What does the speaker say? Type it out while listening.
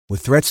With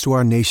threats to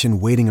our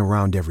nation waiting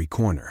around every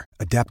corner,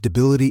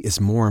 adaptability is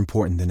more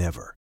important than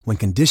ever. When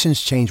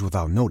conditions change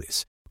without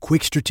notice,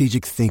 quick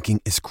strategic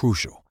thinking is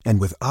crucial.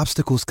 And with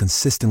obstacles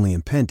consistently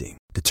impending,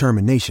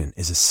 determination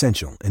is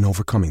essential in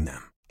overcoming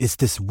them. It's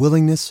this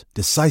willingness,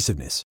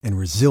 decisiveness, and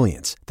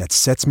resilience that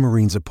sets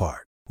Marines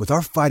apart. With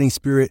our fighting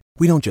spirit,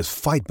 we don't just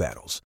fight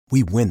battles,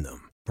 we win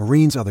them.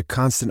 Marines are the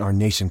constant our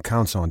nation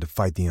counts on to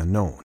fight the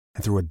unknown.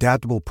 And through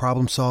adaptable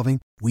problem solving,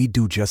 we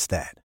do just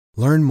that.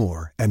 Learn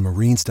more at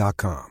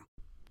marines.com.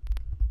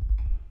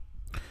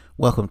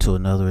 Welcome to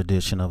another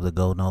edition of the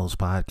Go Noles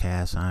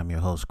podcast. I'm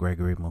your host,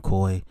 Gregory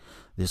McCoy.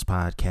 This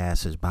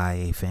podcast is by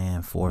a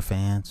fan for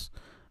fans.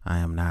 I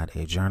am not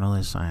a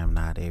journalist. I am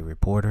not a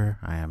reporter.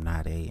 I am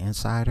not an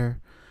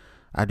insider.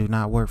 I do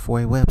not work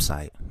for a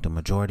website. The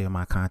majority of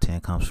my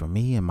content comes from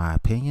me, in my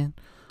opinion.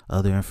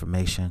 Other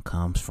information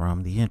comes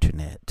from the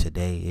internet.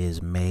 Today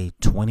is May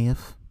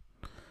 20th,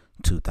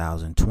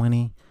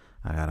 2020.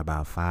 I got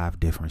about 5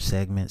 different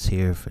segments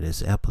here for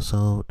this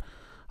episode.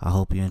 I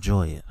hope you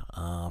enjoy it.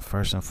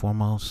 First and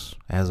foremost,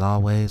 as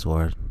always,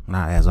 or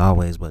not as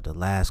always, but the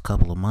last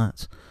couple of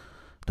months,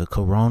 the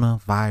Corona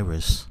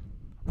Virus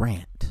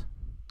Rant.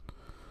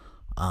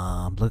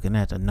 I'm looking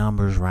at the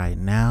numbers right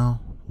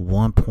now.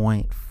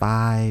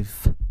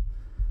 1.5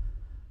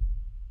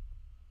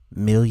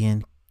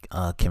 million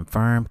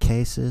confirmed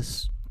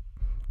cases.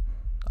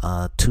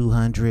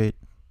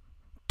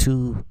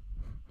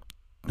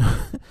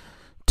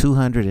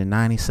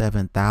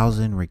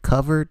 297,000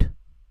 recovered.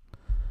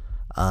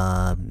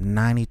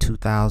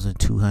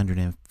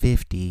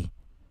 92,250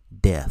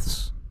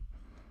 deaths.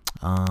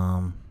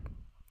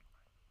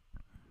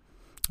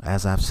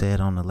 As I've said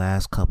on the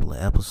last couple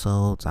of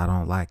episodes, I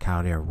don't like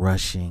how they're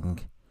rushing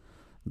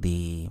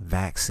the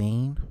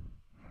vaccine.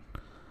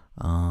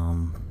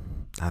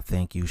 I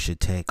think you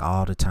should take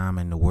all the time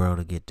in the world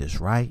to get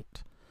this right,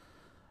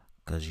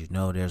 because you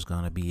know there's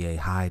going to be a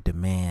high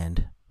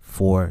demand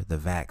for the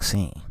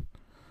vaccine.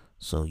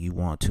 So you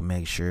want to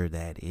make sure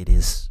that it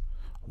is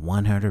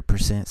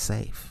 100%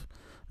 safe.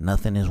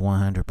 Nothing is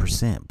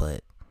 100%,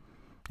 but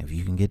if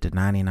you can get to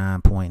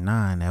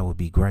 99.9, that would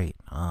be great.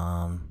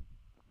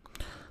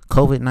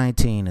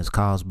 COVID-19 is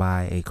caused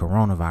by a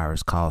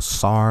coronavirus called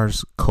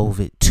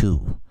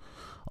SARS-CoV-2.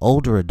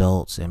 Older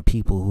adults and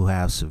people who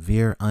have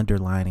severe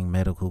underlying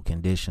medical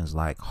conditions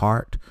like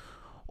heart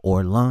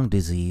or lung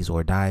disease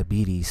or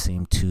diabetes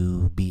seem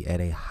to be at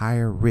a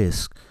higher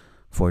risk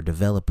for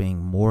developing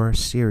more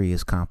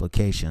serious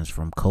complications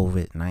from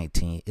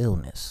COVID-19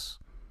 illness.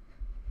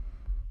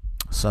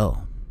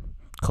 So,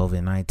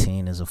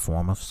 COVID-19 is a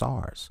form of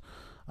SARS.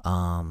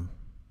 I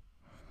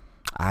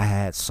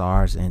had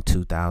SARS in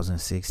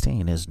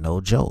 2016. It's no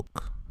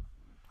joke.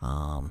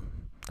 I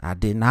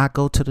did not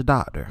go to the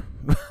doctor,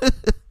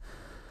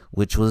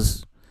 which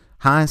was,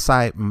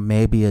 hindsight,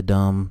 maybe a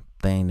dumb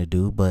thing to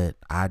do, but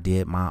I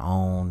did my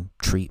own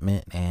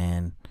treatment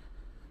and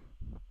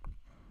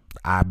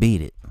I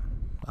beat it.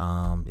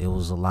 It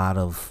was a lot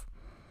of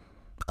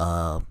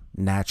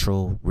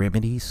natural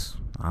remedies.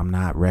 I'm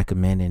not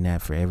recommending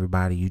that for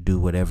everybody. You do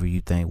whatever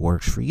you think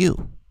works for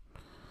you.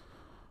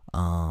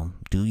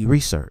 Do your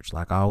research,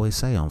 like I always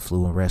say, on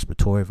flu and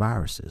respiratory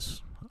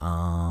viruses.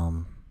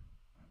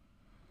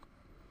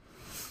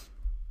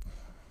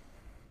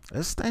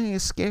 This thing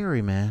is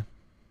scary, man.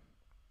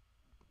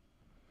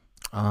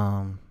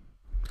 I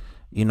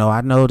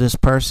know this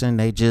person,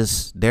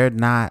 they're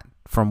not,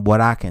 from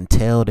what I can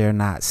tell, they're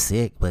not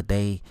sick, but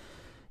they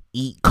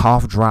eat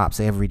cough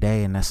drops every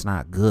day, and that's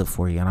not good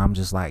for you. And I'm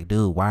just like,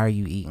 dude, why are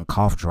you eating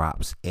cough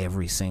drops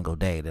every single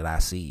day that I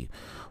see you?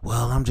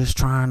 Well, I'm just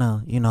trying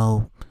to,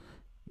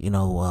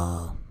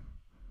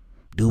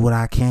 do what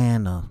I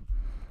can.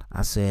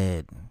 I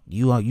said,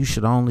 you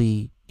should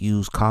only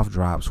use cough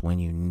drops when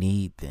you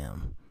need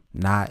them,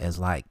 not as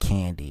like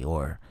candy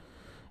or,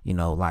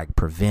 like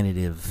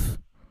preventative.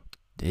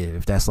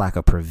 If that's like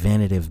a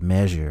preventative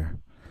measure,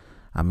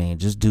 I mean,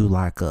 just do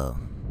like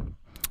some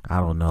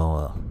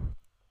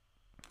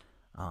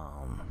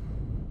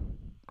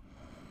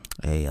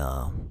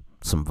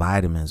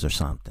vitamins or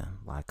something,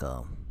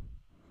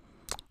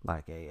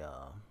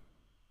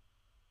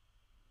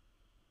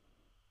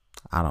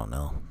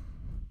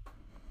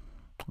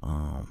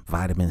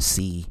 vitamin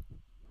C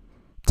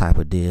type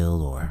of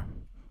deal, or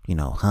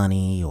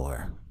honey,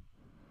 or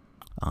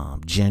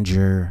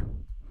ginger,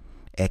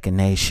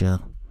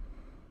 echinacea.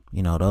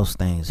 Those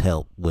things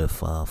help with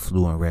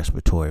flu and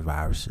respiratory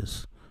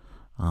viruses.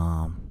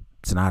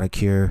 It's not a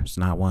cure. It's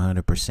not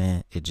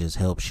 100%. It just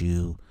helps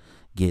you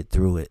get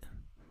through it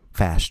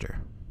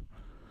faster.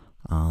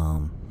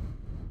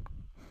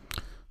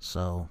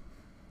 So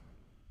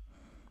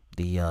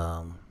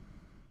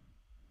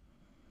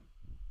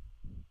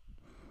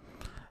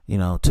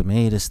to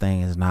me, this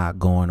thing is not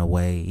going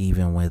away.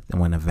 Even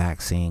when the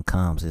vaccine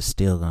comes, it's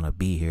still going to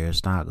be here.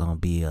 It's not going to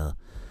be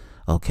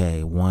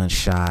one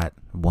shot,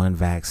 one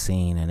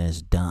vaccine, and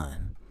it's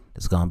done.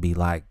 It's going to be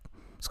like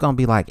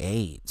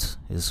AIDS.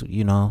 It's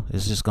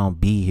just going to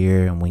be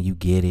here. And when you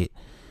get it,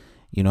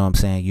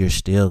 you're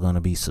still going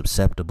to be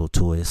susceptible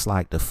to it. It's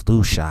like the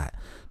flu shot.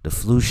 The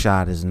flu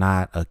shot is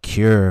not a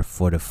cure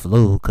for the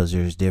flu because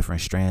there's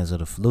different strands of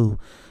the flu,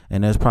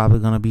 and there's probably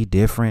going to be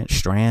different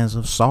strands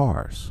of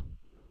SARS.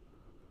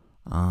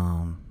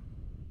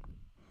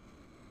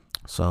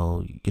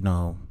 So,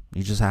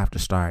 you just have to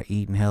start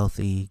eating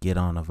healthy, get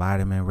on a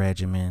vitamin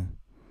regimen,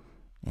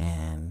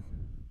 and,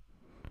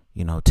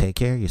 take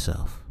care of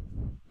yourself.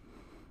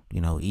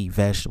 Eat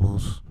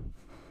vegetables.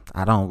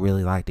 I don't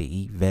really like to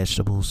eat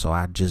vegetables, so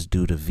I just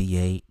do the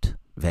V8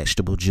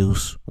 vegetable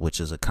juice, which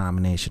is a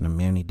combination of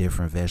many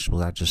different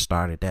vegetables. I just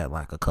started that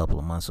like a couple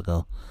of months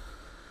ago.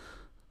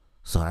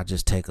 So I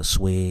just take a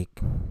swig,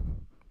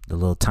 the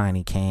little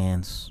tiny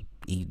cans,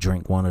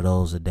 drink one of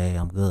those a day.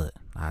 I'm good.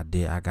 I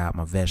got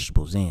my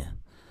vegetables in.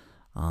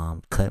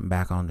 Cutting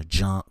back on the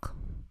junk.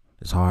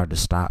 It's hard to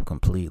stop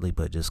completely,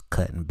 but just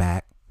cutting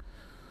back.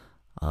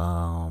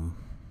 And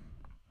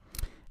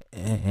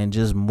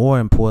just more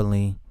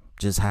importantly,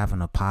 just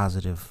having a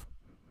positive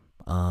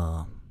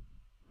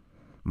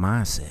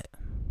mindset.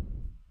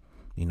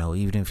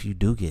 Even if you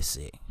do get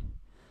sick,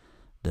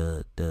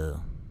 I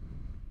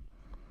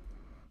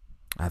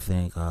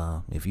think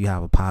if you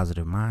have a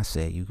positive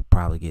mindset, you could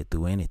probably get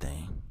through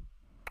anything.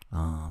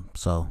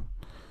 So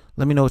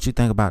let me know what you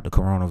think about the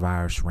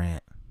coronavirus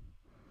rant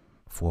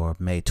for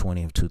May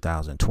 20th,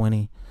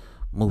 2020.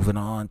 Moving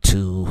on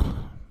to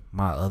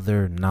my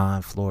other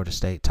non-Florida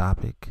State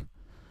topic,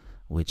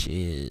 which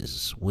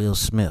is Will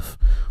Smith,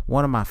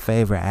 one of my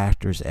favorite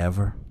actors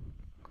ever.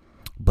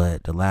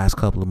 But the last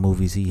couple of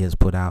movies he has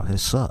put out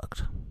has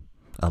sucked.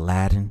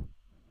 Aladdin,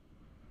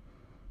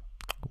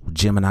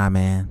 Gemini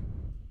Man,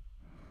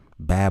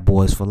 Bad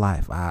Boys for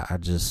Life. I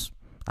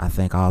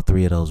think all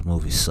three of those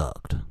movies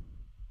sucked.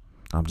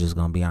 I'm just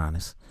gonna be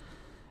honest.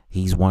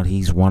 He's one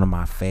of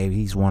my favorite.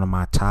 He's one of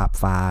my top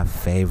 5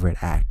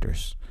 favorite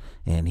actors,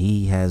 and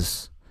he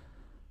has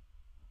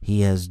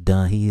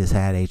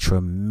had a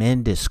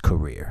tremendous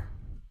career.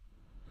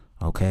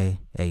 Okay,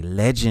 a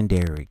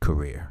legendary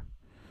career.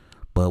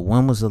 But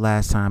when was the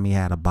last time he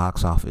had a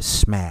box office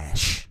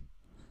smash?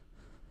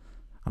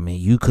 I mean,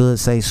 you could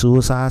say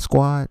Suicide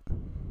Squad,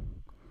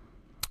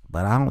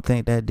 but I don't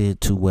think that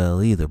did too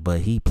well either.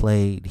 But he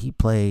played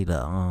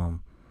a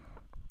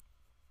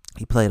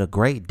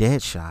great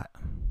Deadshot,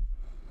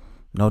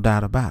 no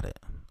doubt about it.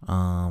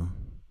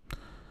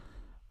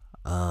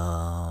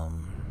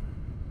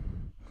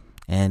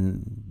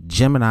 And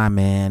Gemini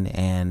Man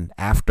and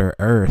After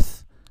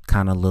Earth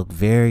kind of look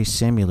very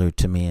similar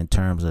to me in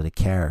terms of the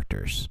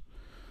characters.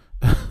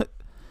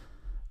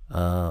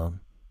 The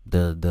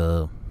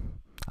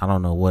I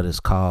don't know what it's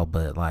called,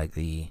 but like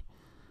the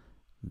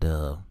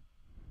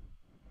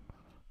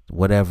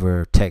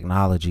whatever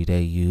technology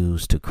they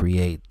use to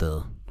create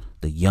the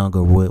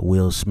younger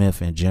Will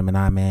Smith and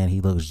Gemini Man, he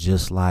looks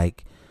just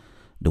like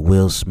the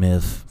Will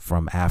Smith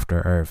from After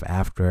Earth.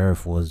 After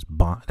Earth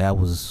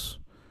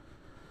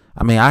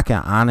I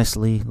can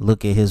honestly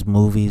look at his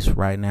movies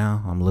right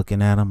now. I'm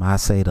looking at them. I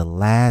say the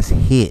last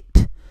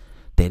hit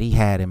that he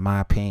had, in my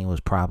opinion, was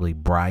probably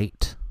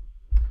Bright.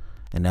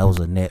 And that was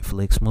a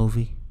Netflix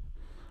movie.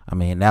 I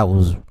mean, that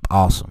was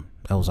awesome.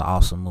 That was an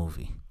awesome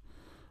movie.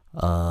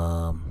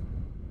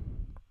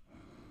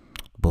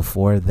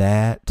 Before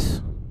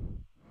that,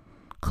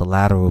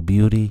 Collateral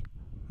Beauty.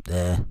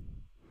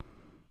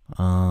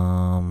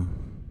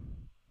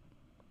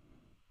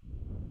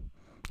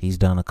 He's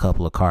done a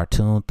couple of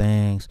cartoon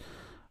things.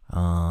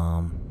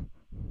 I'm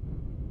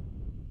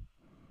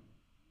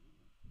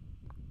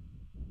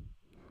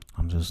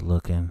just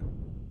looking.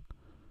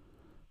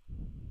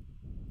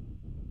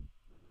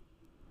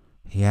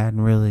 He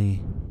hadn't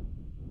really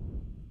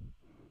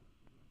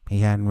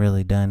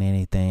done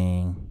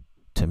anything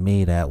to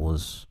me that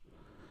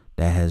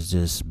has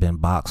just been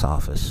box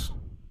office.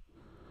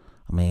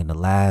 I mean, the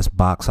last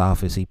box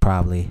office he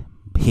probably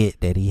hit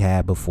that he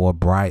had before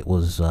Bright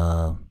was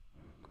hell.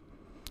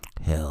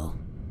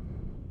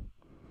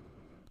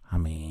 I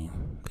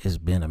mean, it's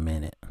been a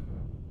minute.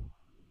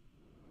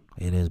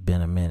 It has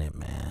been a minute,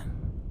 man.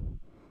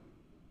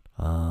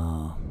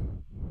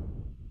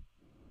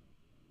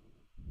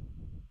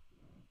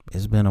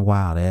 It's been a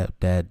while.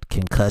 That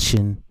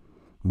Concussion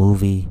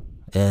movie,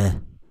 that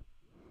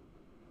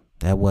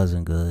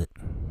wasn't good.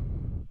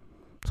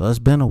 So it's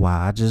been a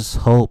while. I just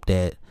hope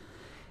that,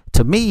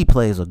 to me, he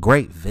plays a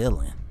great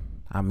villain.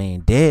 I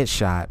mean,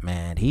 Deadshot,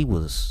 man, he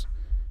was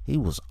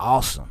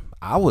awesome.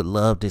 I would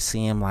love to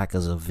see him like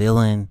as a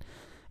villain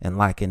and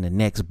like in the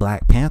next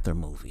Black Panther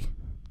movie.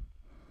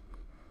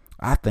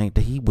 I think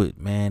that he would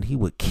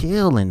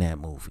kill in that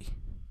movie.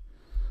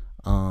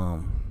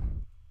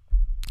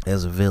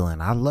 As a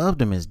villain. I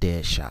loved him as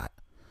Deadshot.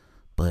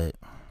 But,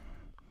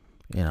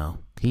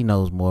 he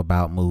knows more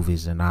about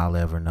movies than I'll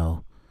ever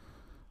know.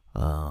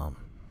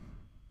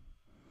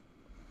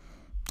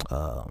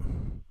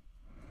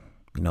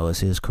 It's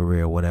his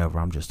career, whatever.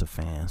 I'm just a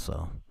fan.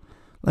 So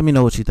let me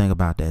know what you think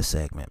about that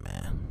segment,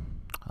 man.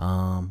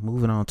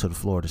 Moving on to the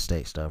Florida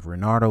State stuff.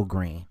 Renardo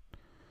Green.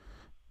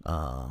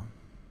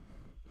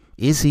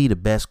 Is he the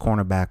best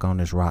cornerback on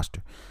this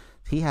roster?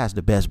 He has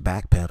the best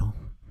back pedal.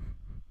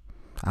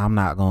 I'm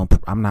not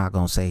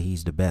gonna say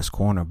he's the best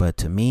corner, but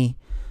to me,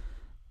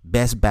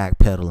 best back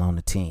pedal on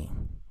the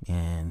team.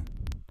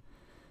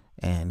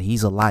 And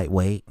he's a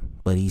lightweight,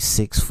 but he's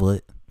 6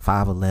 foot,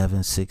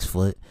 5'11", 6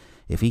 foot.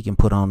 If he can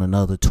put on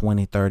another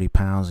 20, 30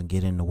 pounds and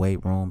get in the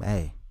weight room,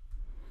 hey,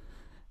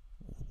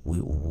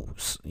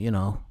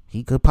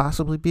 he could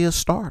possibly be a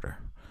starter.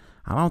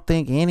 I don't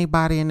think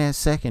anybody in that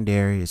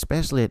secondary,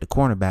 especially at the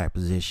cornerback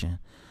position,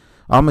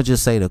 I'm going to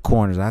just say the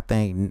corners. I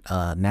think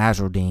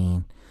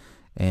Nasruddin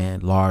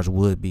and Lars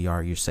Woodby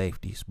are your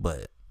safeties.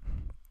 But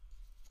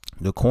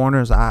the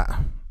corners,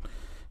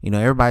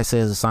 everybody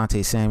says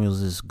Asante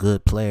Samuels is a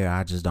good player.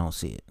 I just don't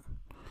see it.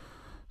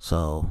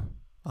 So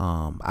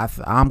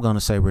I'm going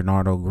to say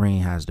Renardo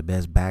Green has the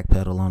best back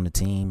pedal on the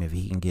team. If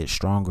he can get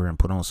stronger and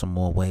put on some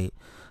more weight,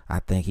 I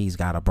think he's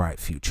got a bright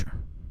future.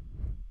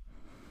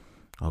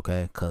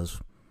 Okay,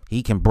 because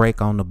he can break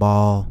on the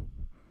ball.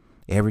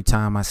 Every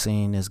time I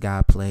seen this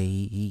guy play,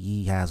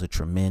 he has a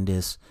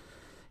tremendous,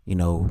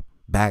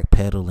 back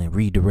pedal and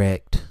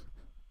redirect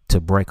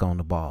to break on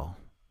the ball.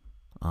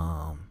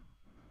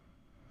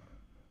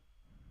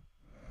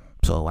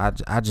 So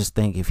I just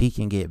think if he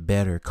can get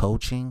better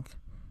coaching,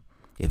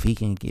 if he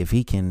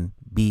can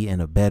be in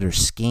a better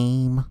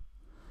scheme,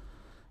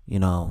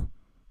 the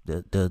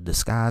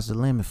sky's the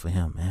limit for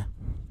him, man.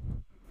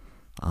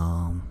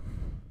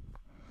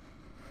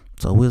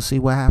 So we'll see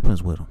what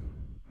happens with him.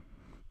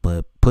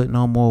 But putting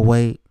on more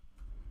weight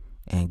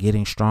and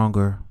getting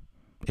stronger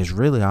is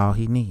really all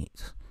he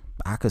needs.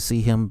 I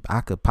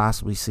could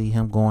possibly see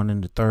him going in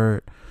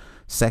the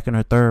second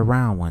or third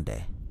round one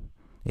day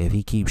if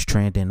he keeps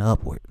trending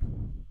upward.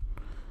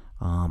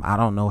 I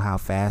don't know how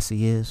fast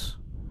he is.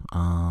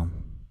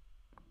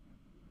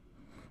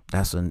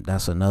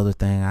 That's another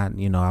thing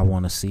I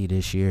want to see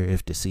this year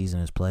if the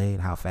season is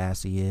played, how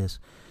fast he is.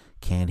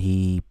 Can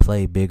he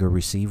play bigger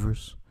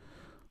receivers?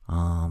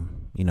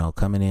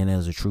 Coming in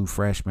as a true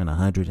freshman,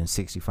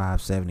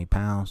 165, 70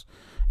 pounds,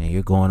 and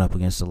you're going up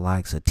against the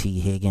likes of T.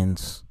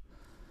 Higgins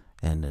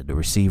and the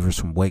receivers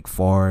from Wake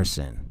Forest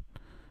and,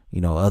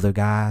 other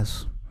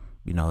guys.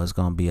 It's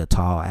going to be a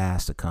tall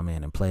ass to come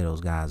in and play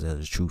those guys as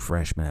a true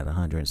freshman at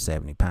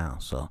 170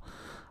 pounds. So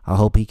I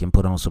hope he can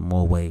put on some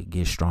more weight,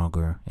 get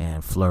stronger,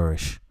 and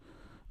flourish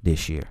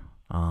this year.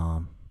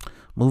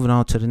 Moving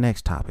on to the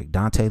next topic,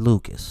 Dontae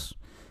Lucas.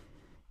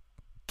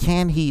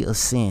 Can he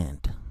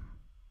ascend?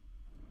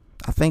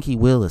 I think he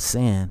will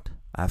ascend.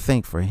 I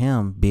think for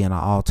him, being an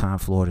all-time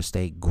Florida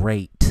State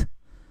great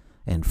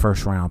and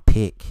first-round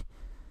pick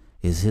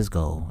is his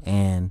goal,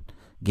 and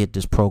get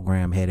this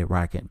program headed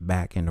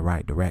back in the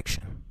right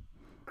direction.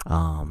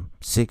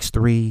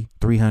 6'3",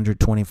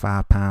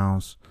 325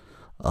 pounds.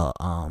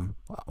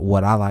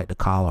 What I like to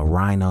call a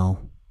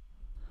rhino.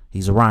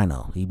 He's a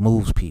rhino. He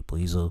moves people.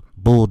 He's a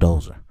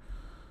bulldozer.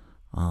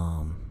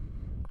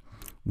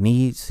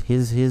 Needs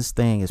his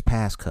thing is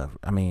pass cover.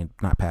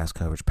 Not pass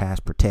coverage, pass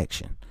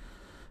protection.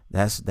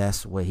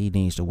 That's what he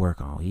needs to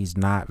work on. He's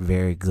not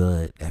very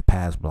good at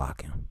pass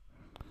blocking.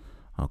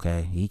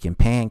 Okay, he can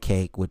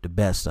pancake with the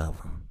best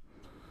of them,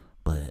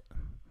 but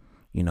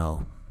he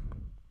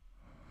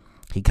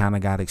kind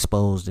of got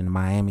exposed in the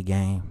Miami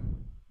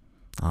game.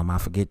 I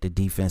forget the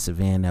defensive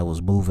end that was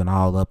moving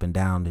all up and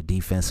down the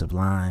defensive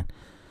line,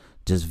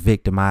 just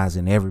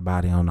victimizing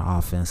everybody on the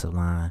offensive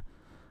line.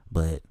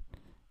 But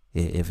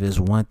if there's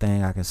one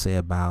thing I can say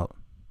about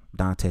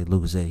Dontae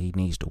Lucas that he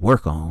needs to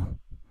work on,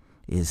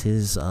 is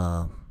his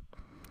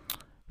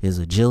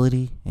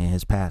agility and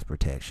his pass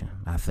protection.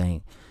 I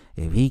think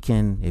if he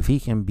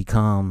can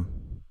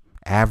become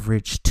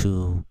average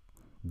to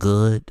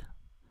good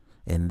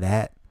in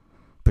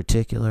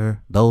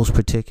those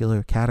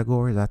particular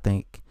categories, I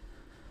think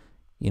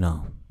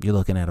you're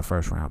looking at a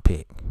first round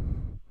pick.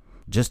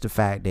 Just the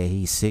fact that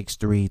he's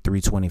 6'3",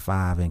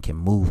 325 and can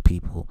move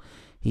people,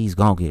 he's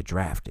gonna get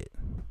drafted.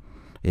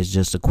 It's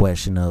just a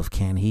question of,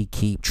 can he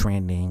keep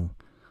trending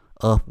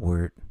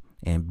upward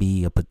and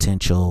be a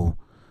potential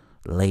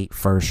late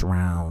first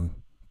round,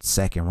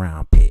 second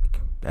round pick.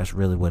 That's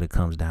really what it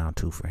comes down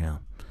to for him.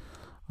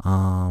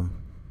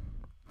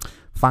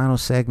 Final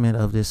segment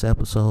of this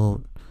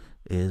episode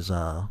is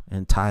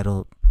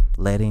entitled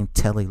Letting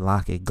Telly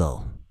Lockette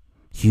Go.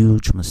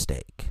 Huge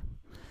mistake.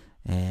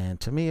 And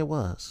to me it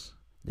was.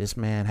 This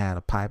man had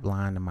a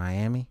pipeline to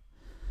Miami.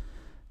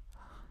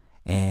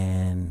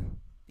 And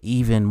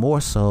even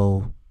more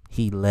so,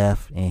 he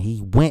left and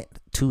he went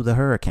to the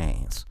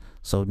Hurricanes.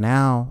 So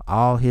now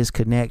all his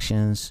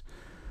connections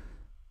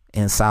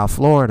in South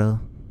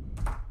Florida,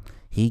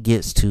 he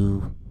gets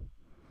to,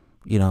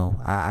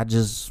 I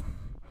just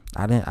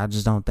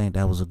don't think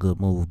that was a good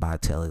move by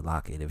Telly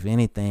Lockette. If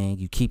anything,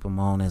 you keep him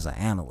on as an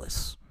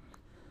analyst,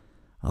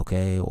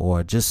 okay,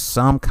 or just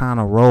some kind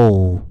of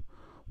role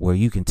where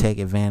you can take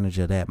advantage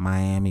of that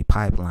Miami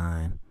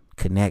pipeline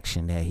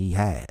connection that he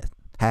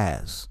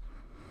has.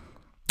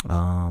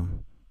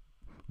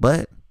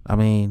 But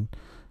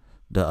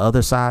the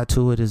other side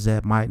to it is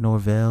that Mike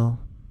Norvell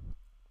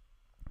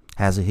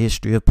has a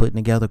history of putting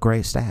together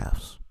great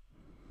staffs.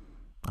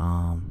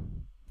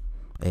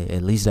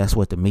 At least that's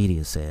what the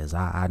media says.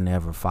 I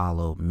never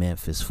followed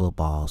Memphis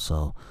football,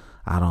 so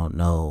I don't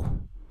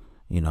know.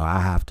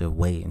 I have to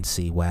wait and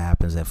see what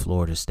happens at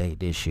Florida State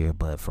this year.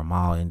 But from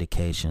all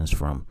indications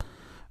from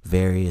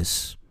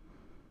various,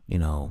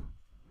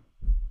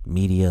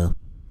 media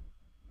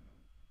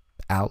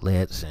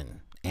outlets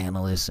and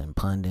analysts and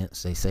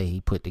pundits, they say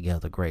he put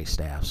together a great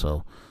staff.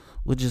 So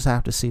we'll just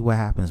have to see what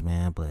happens,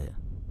 man. But,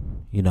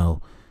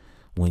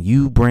 when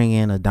you bring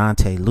in a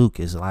Dontae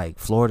Lucas, like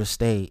Florida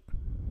State,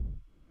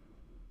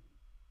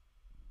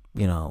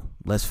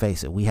 let's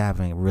face it, we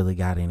haven't really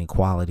got any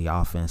quality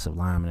offensive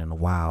linemen in a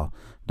while.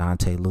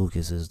 Dontae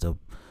Lucas is the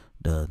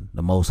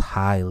most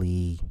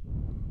highly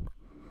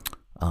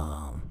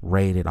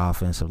rated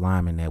offensive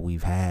lineman that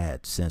we've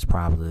had since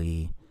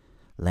probably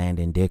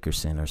Landon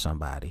Dickerson or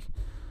somebody.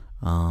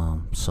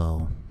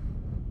 So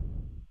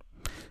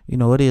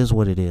it is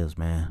what it is,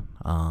 man.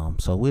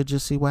 So we'll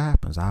just see what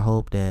happens. I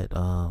hope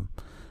that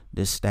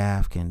this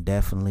staff can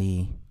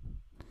definitely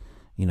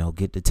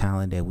get the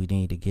talent that we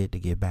need to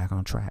get back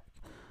on track.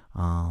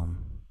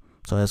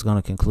 So that's going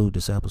to conclude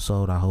this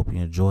episode. I hope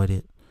you enjoyed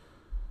it.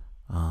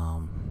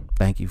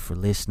 Thank you for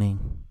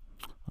listening.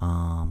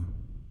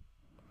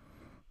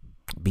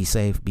 Be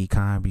safe, be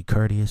kind, be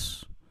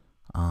courteous.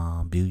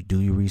 Do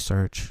your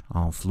research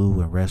on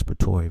flu and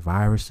respiratory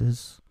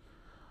viruses.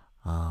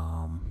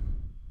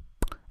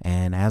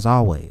 And as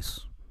always,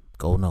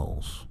 go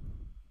Noles.